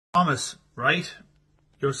Thomas, right?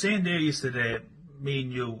 You're saying there yesterday, me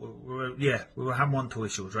and you, we were having 1-2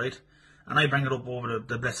 issues, right? And I bring it up over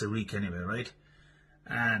the blessed week anyway, right?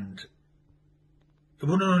 And it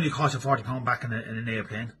wouldn't only cost you £40 back in an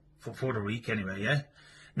airplane for the week anyway, yeah?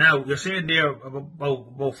 Now, you're saying there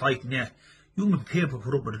about fighting, yeah? You can pay to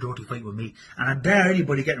put up with a dirty fight with me, and I dare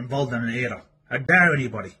anybody get involved in an era. I dare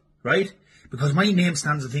anybody, right? Because my name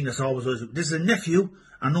stands the thing that's always was. This is a nephew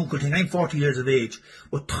and uncle thing. I'm 40 years of age.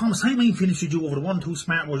 But Thomas, I might finish with you over the 1-2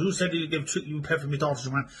 smart words. You said you pay for my daughter's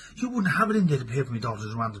wedding. You wouldn't have it in there to pay for my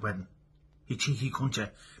daughter's wedding. You cheeky cunt, you.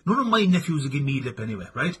 None of my nephews will give me lip anyway,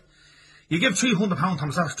 right? You give £300,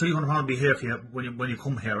 Thomas, that's £300 will be here for you when you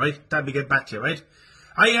come here, right? That'll be get back to you, right?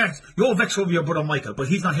 You're vexed over your brother Michael, but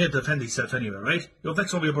he's not here to defend himself anyway, right? You're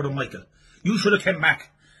vexed over your brother Michael. You should have came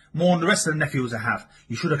back more than the rest of the nephews I have.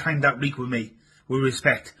 You should have climbed that reek with me, with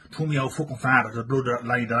respect. Threw me out fucking father, the brother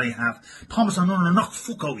line that I have. Thomas, I'm gonna knock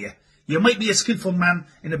fuck out you. You might be a skillful man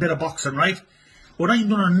in a bit of boxing, right? But I'm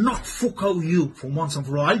gonna knock fuck out you for once and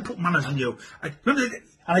for all. I'll put manners on you. Remember,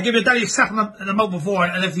 and I gave your daddy a slap in the mouth before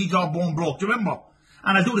and left his jawbone broke. Do you remember?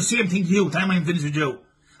 And I'll do the same thing to you, time I'm finished with you.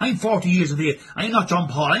 I'm 40 years of age. I'm not John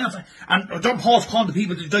Paul. And John Paul's calling the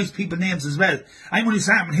people to dice people names as well. I'm only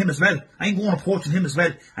starting with him as well. I'm going approaching him as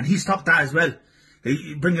well. And he stopped that as well.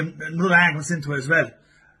 He bringing another arguments into it as well.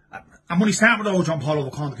 I'm only starting with old John Paul over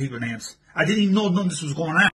calling the people names. I didn't even know none of this was going on.